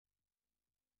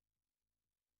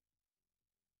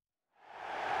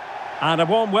And a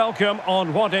warm welcome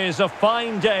on what is a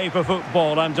fine day for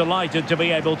football. I'm delighted to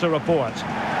be able to report.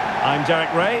 I'm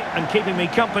Derek Ray, and keeping me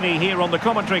company here on the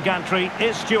commentary gantry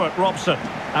is Stuart Robson.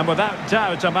 And without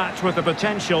doubt, a match with the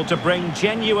potential to bring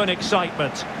genuine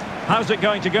excitement. How's it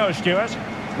going to go, Stuart?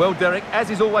 Well, Derek, as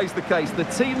is always the case, the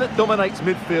team that dominates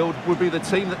midfield will be the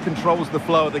team that controls the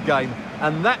flow of the game.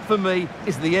 And that, for me,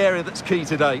 is the area that's key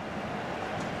today.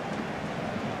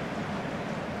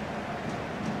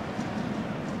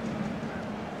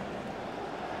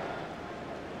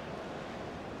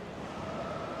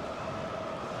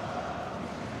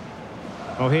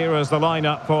 Well, here is the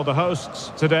lineup for the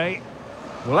hosts today.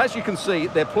 Well, as you can see,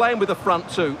 they're playing with a front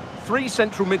two, 3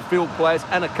 central midfield players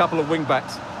and a couple of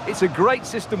wing-backs. It's a great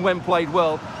system when played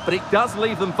well, but it does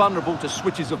leave them vulnerable to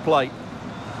switches of play.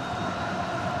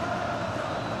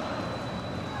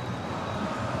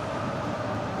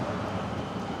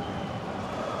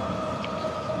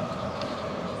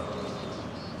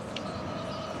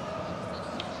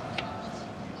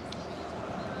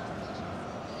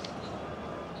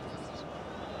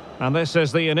 And this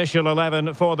is the initial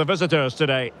 11 for the visitors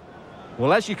today.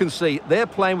 Well, as you can see, they're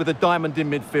playing with a diamond in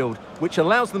midfield, which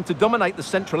allows them to dominate the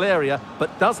central area,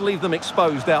 but does leave them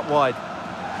exposed out wide.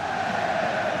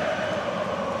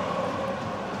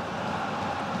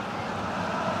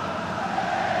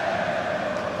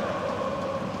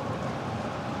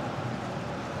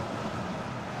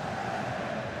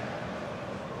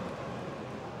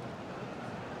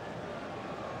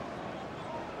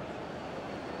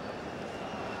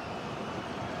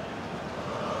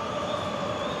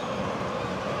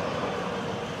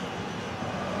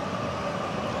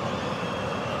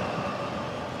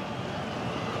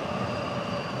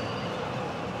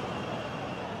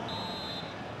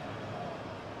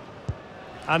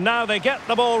 And now they get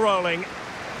the ball rolling.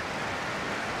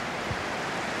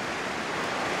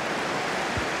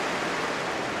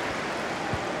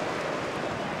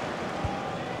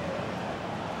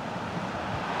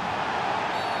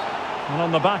 And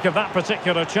on the back of that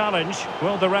particular challenge,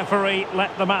 will the referee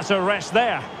let the matter rest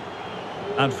there?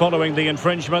 And following the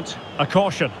infringement, a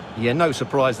caution. Yeah, no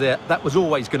surprise there. That was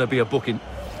always going to be a booking.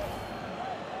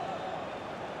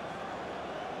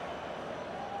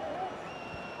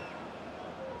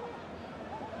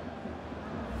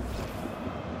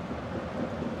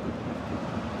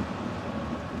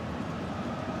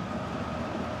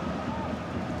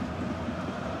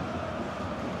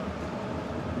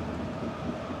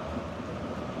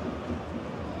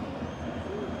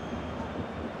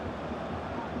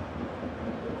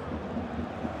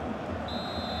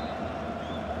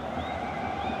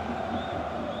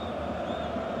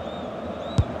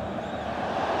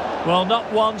 Well,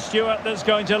 not one, Stuart, that's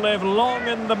going to live long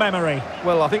in the memory.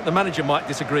 Well, I think the manager might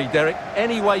disagree, Derek.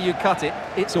 Any way you cut it,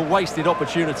 it's a wasted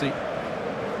opportunity.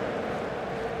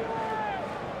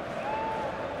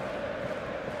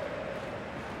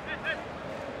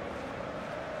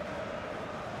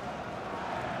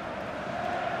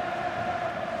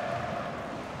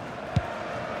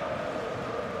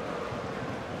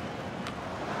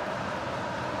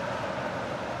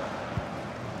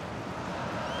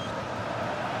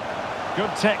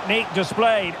 Good technique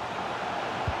displayed.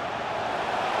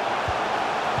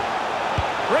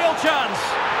 Real chance.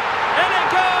 In it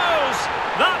goes!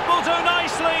 That will do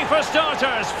nicely for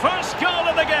starters. First goal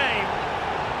of the game.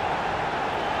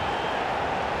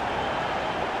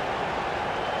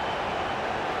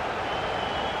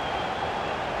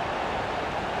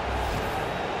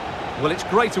 Well, it's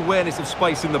great awareness of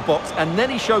space in the box, and then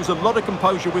he shows a lot of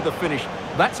composure with the finish.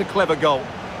 That's a clever goal.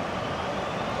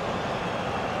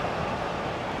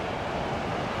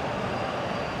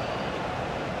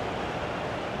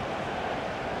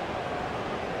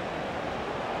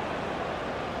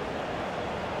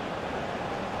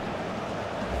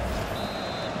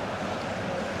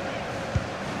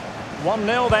 One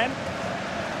 0 then.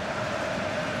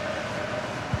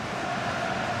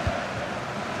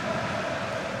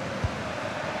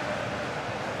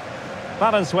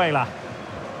 Valenzuela.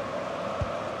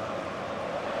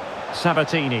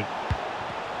 Sabatini.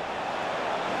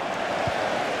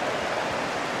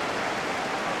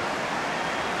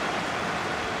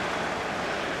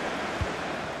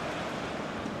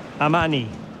 Amani.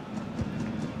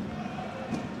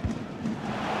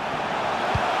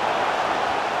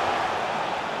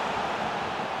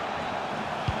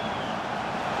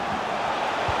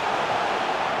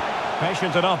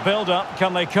 Patient enough build-up.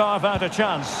 Can they carve out a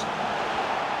chance?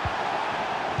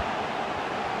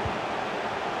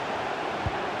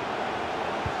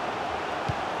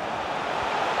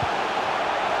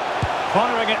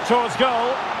 Firing it towards goal.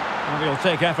 And he'll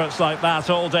take efforts like that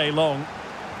all day long.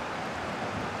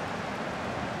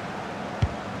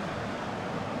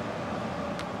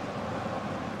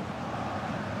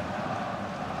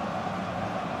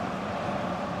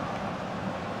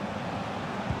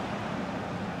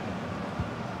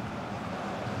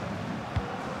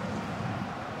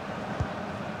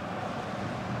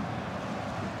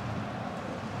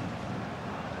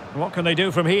 What can they do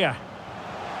from here?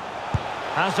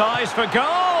 Has eyes for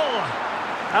goal!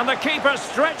 And the keeper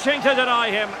stretching to deny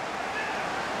him.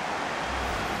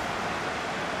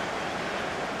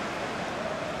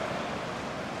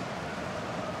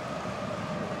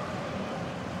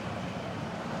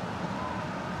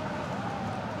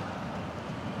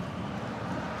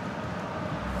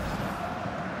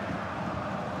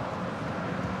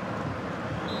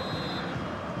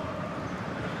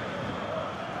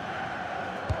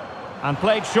 And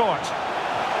played short.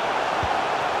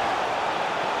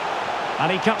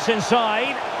 And he cuts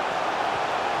inside.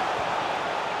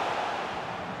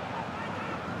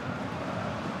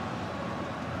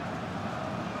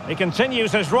 He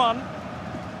continues his run.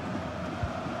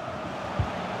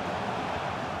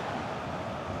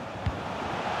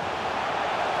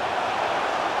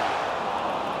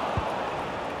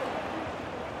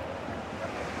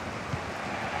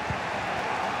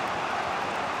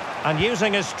 And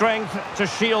using his strength to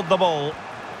shield the ball.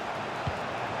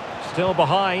 Still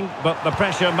behind, but the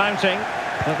pressure mounting.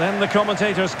 But then the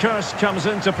commentator's curse comes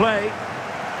into play.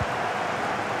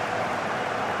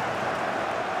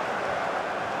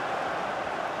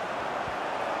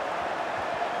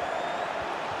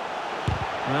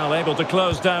 Well, able to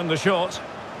close down the shot.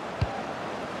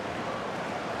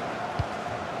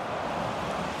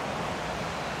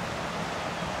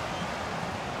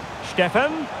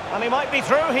 Stefan, and he might be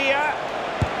through here.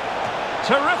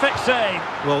 Terrific save.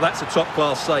 Well, that's a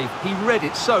top-class save. He read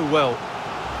it so well.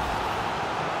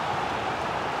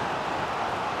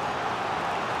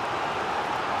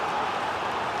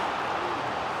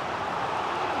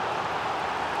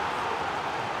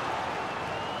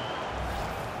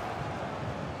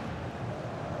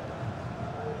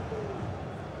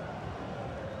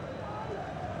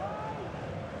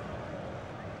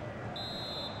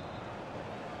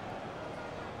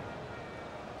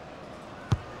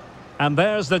 And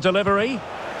there's the delivery.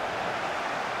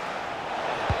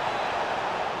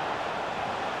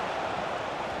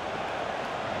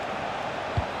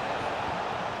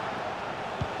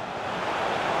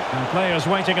 And players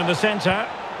waiting in the centre.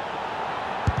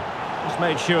 Just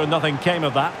made sure nothing came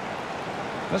of that.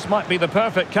 This might be the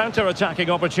perfect counter-attacking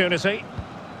opportunity.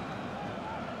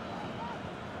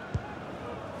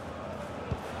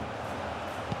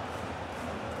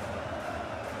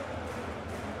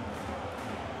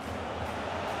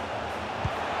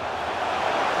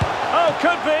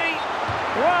 Could be.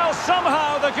 Well,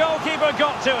 somehow the goalkeeper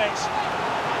got to it.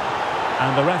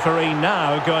 And the referee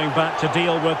now going back to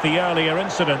deal with the earlier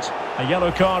incident. A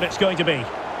yellow card it's going to be.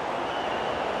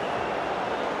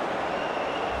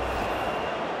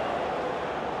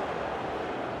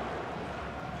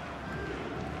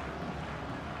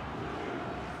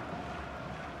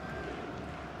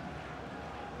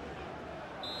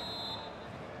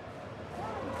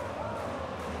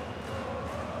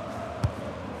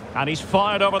 And he's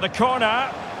fired over the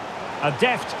corner. A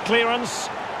deft clearance.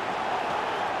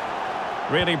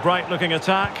 Really bright-looking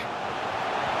attack.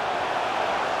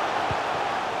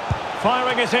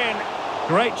 Firing it in.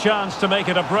 Great chance to make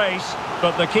it a brace,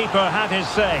 but the keeper had his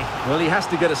say. Well, he has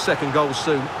to get a second goal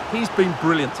soon. He's been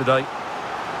brilliant today.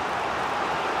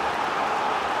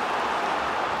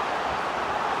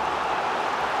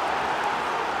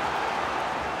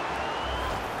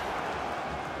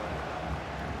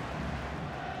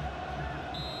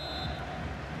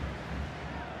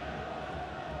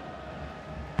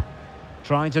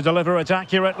 Trying to deliver it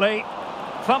accurately.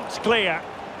 Thumped clear.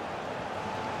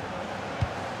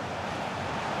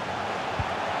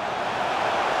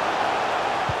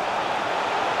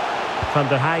 Van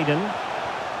der Heyden.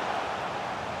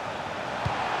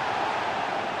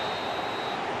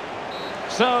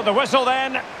 So the whistle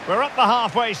then. We're at the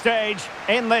halfway stage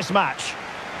in this match.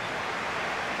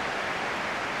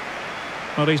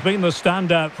 Well, he's been the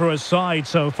standout for his side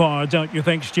so far, don't you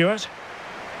think, Stuart?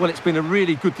 Well, it's been a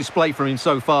really good display from him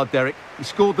so far, Derek. He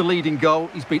scored the leading goal,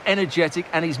 he's been energetic,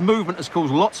 and his movement has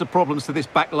caused lots of problems to this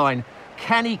back line.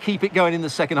 Can he keep it going in the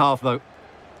second half, though?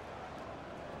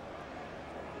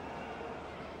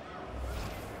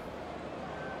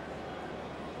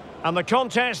 And the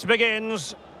contest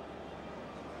begins.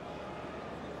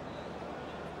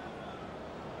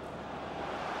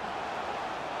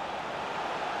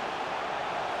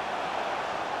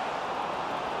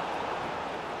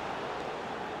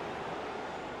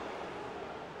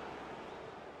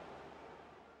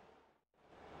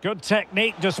 Good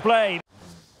technique displayed.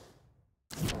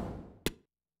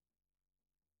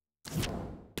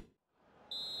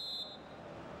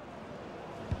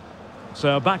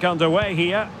 So back underway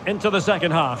here into the second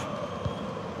half.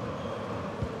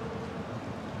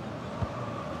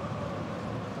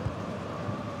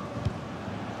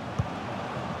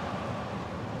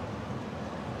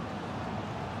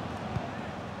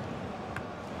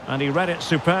 And he read it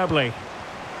superbly.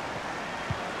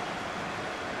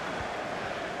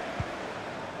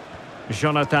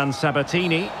 Jonathan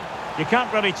Sabatini. You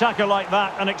can't really tackle like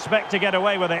that and expect to get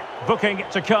away with it. Booking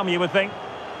to come, you would think.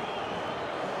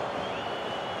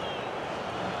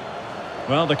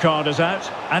 Well, the card is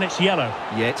out, and it's yellow.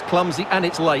 Yeah, it's clumsy and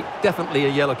it's late. Definitely a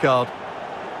yellow card.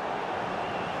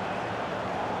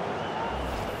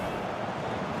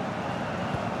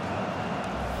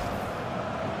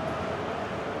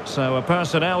 So a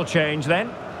personnel change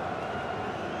then.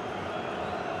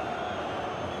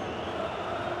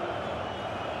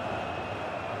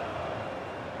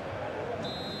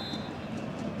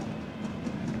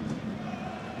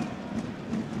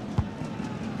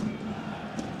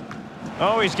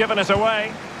 Oh, he's given us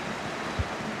away.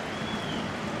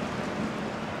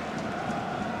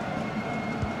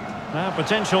 Now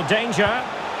potential danger.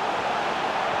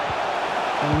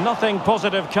 And nothing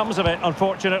positive comes of it,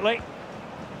 unfortunately.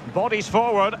 Bodies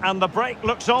forward and the break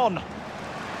looks on.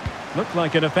 Looked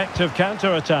like an effective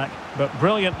counter-attack, but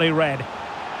brilliantly read.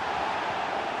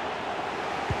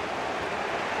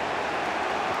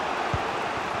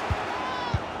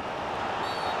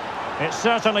 It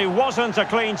certainly wasn't a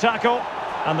clean tackle,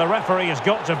 and the referee has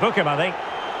got to book him, I think.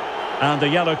 And a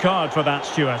yellow card for that,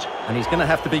 Stuart. And he's going to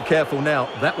have to be careful now.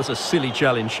 That was a silly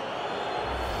challenge.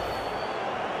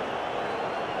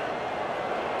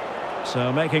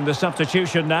 So making the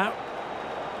substitution now.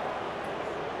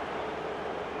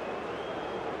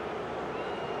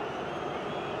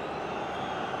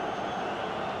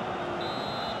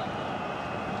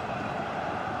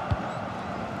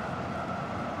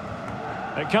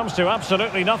 It comes to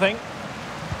absolutely nothing.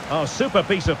 Oh, super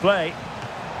piece of play.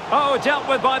 Oh, dealt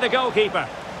with by the goalkeeper.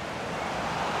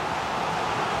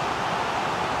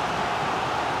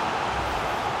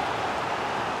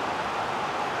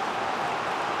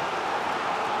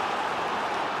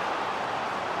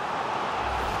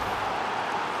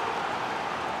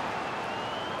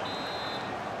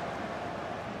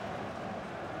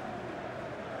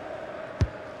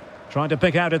 Trying to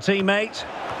pick out a teammate.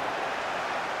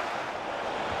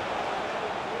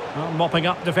 Well, mopping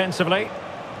up defensively.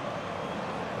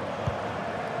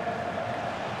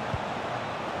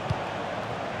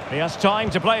 He has time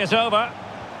to play it over.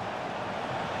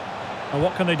 And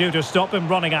what can they do to stop him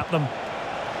running at them?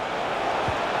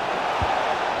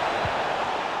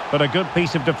 But a good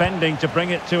piece of defending to bring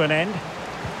it to an end.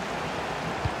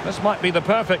 This might be the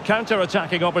perfect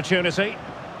counter-attacking opportunity.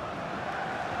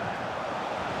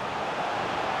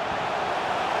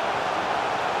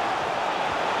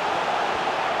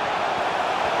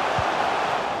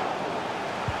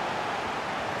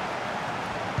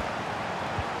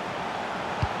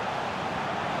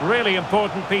 Really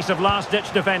important piece of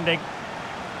last-ditch defending.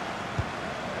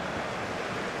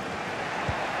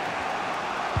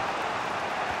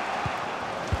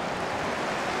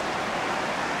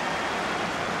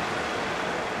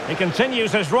 He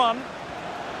continues his run.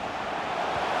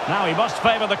 Now he must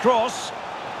favour the cross.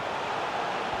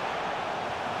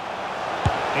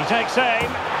 He takes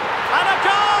aim. And a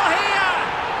goal here!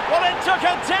 Well, it took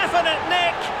a definite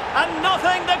nick, and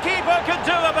nothing the keeper could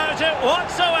do about it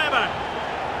whatsoever.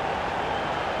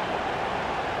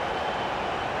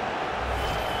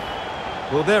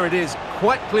 Well, there it is.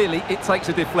 Quite clearly, it takes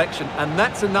a deflection, and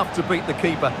that's enough to beat the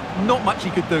keeper. Not much he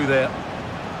could do there.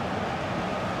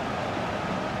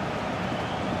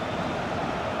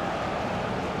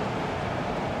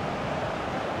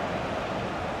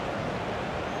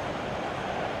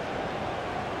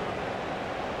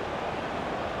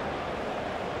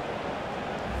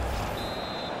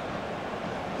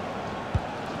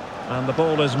 And the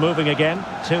ball is moving again.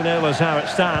 2-0 is how it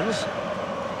stands.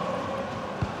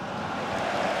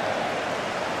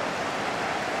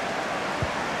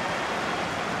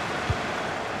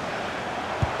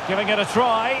 Giving it a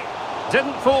try.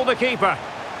 Didn't fool the keeper.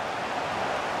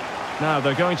 Now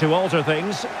they're going to alter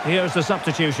things. Here's the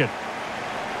substitution.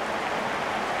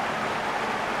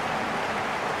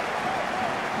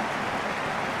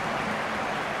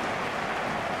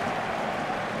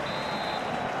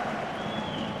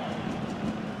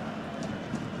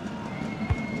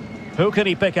 Who can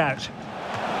he pick out?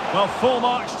 Well, full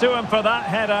marks to him for that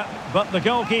header, but the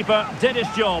goalkeeper did his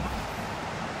job.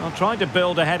 I'll try to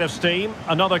build a head of steam.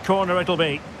 Another corner it'll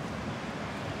be.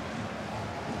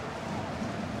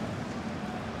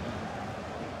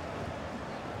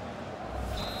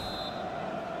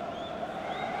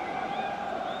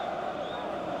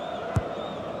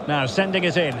 Now sending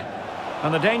it in.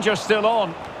 And the danger's still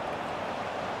on.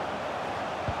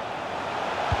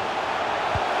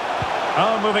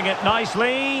 Oh, moving it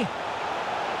nicely.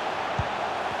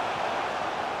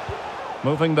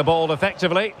 Moving the ball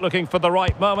effectively, looking for the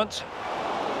right moment.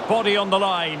 Body on the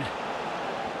line.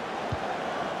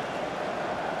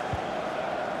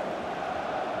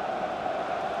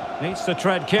 Needs to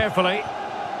tread carefully.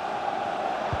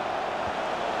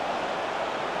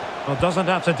 Well, doesn't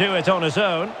have to do it on his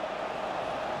own.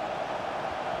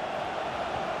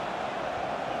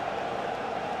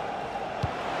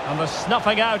 And the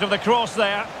snuffing out of the cross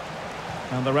there.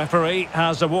 And the referee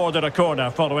has awarded a corner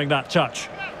following that touch.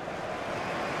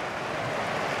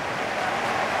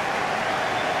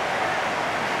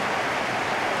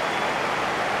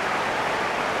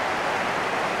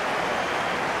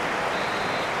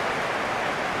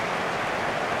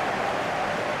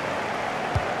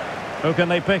 Who can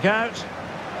they pick out?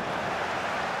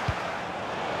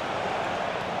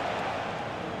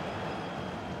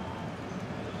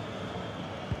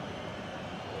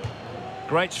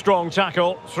 Great strong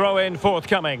tackle, throw in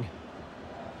forthcoming.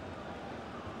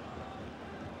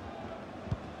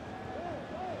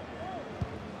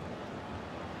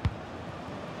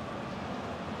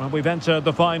 Well, we've entered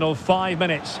the final 5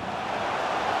 minutes.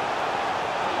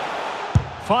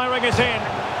 Firing it in,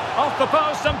 off the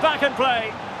post and back in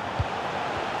play.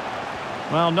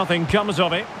 Well, nothing comes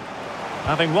of it.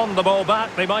 Having won the ball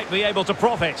back, they might be able to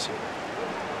profit.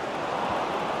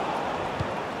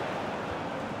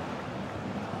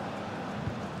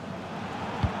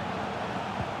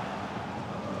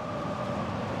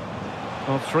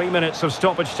 Well, 3 minutes of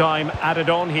stoppage time added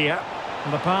on here.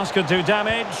 And the pass could do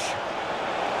damage.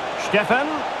 Stefan.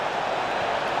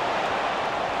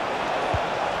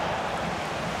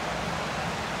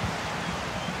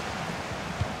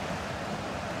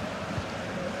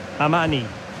 Amani.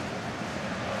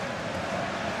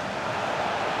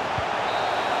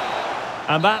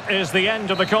 And that is the end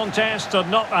of the contest,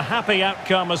 and not a happy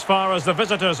outcome as far as the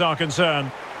visitors are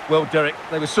concerned. Well, Derek,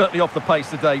 they were certainly off the pace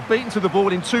today. Beaten to the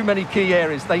ball in too many key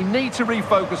areas. They need to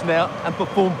refocus now and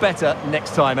perform better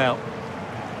next time out.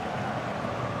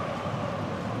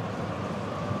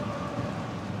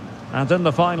 And in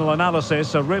the final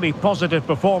analysis, a really positive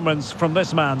performance from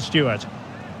this man, Stuart.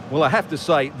 Well, I have to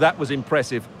say, that was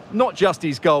impressive. Not just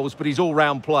his goals, but his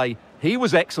all-round play. He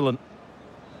was excellent.